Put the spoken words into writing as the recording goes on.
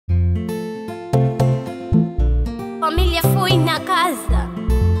Familia Fui na casa.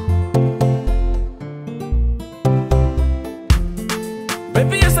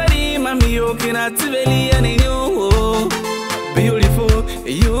 Baby Sarima miyo kinatibeli aninyo. Beautiful,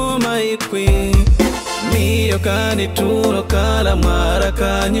 you my queen. Miyo kanituro kala mara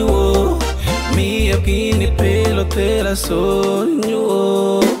kanyo. Miyo kini pelo tela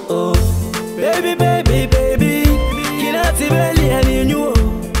sonyo. Baby, baby, baby, kinatibeli aninyo.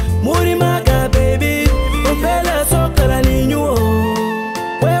 Muri maga baby, opela sokala ninyo.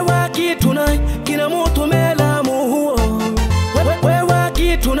 Wewa kituna, kina mutu mela muhuo. Wewa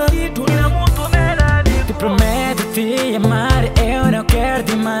kituna, kina mutu mela nihuo. Te prometo te amar, eu não quero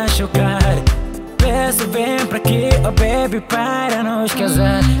te machucar. Peço vem pra aqui, oh baby, para nos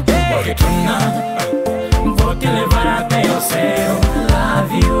casar. Porque tu não, vou te levar até o céu.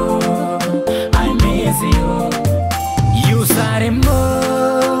 Love you, I miss you. You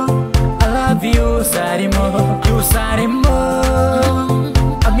Sarima, I love you Sarima. You Sarima,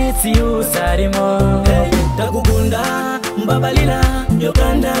 I miss you Sarima. Hey, takukunda, mbabalila,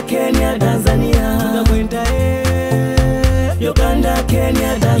 Uganda, Kenya, Tanzania. Tutakwenda Uganda,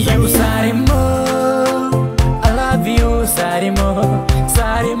 Kenya, Tanzania. You Sarima, I love you Sarima.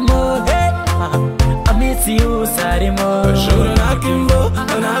 Sarima, hey, I miss you Sarima. Shura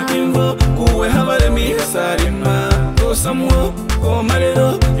nakimbo, kuwe habare mi Sarima. Kosamwo,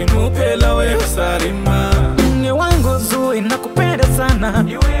 komalero, inupela we Sarima. Ni wangu zui nakupenda sana.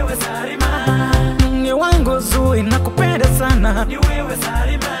 Ni wewe Sarima. Ni wangu zui nakupenda sana. Ni wewe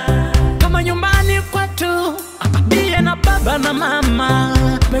Sarima. Kama nyumbani kwetu, biye na baba na mama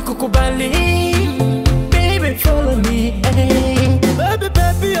mekukubali. Baby follow me, hey. Baby,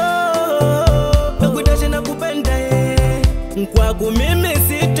 baby, oh, nakudashe nakupenda Nkwaku mimi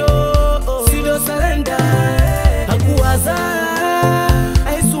sito surrender. Hakuwaza,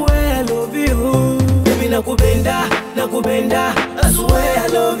 I swear I love you. Baby nakupenda, I swear I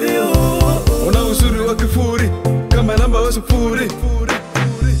love you. Una uzuri wa kifuri, kama namba wa sifuri.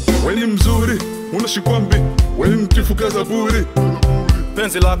 Weni mzuri, una shikwambi, weni mtifu kaza buri.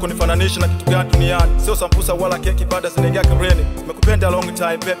 Penzi lako nifananisha na kitu gani duniani? Sio sambusa wala keki baada zinengia kireni. Mekupenda long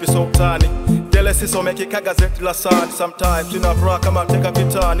time baby so tani. Jealousy so mekika gazeti la sani. Sometimes sina furaha kama teka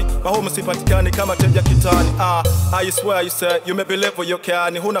vitani. Mahumu sipatikani kama teja kitani. I swear you said you may believe what you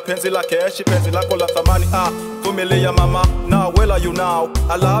can. Huna penzi la keshi, penzi lako la thamani. Vumilia mama, now where are you now?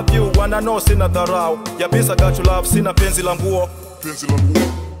 I love you, wanna know sina dharau. Yabisa got you love, sina penzi la nguo. Penzi la nguo.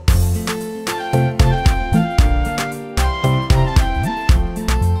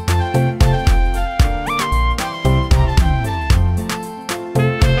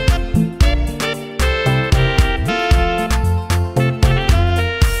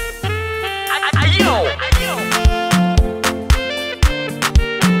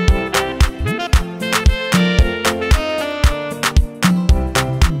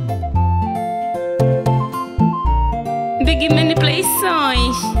 Big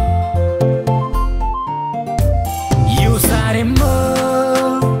manipulações. You Sarima,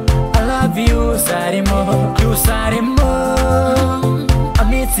 I love you Sarima. You Sarima, I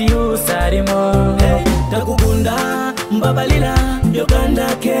miss you Sarima. Hey, takukunda, mbabalila, Uganda,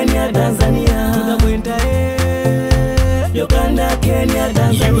 Kenya, Tanzania. Tutakwenda Uganda, Kenya,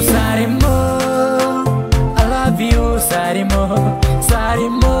 Tanzania. You Sarima, I love you Sarima.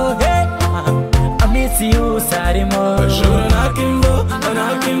 Sarima, hey, I miss you Sarima. Shura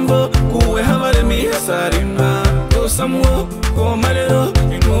nakimbo, kuwe habare mi Sarima. Kosamwo, komalero,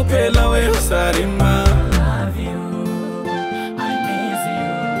 inupela we Sarima.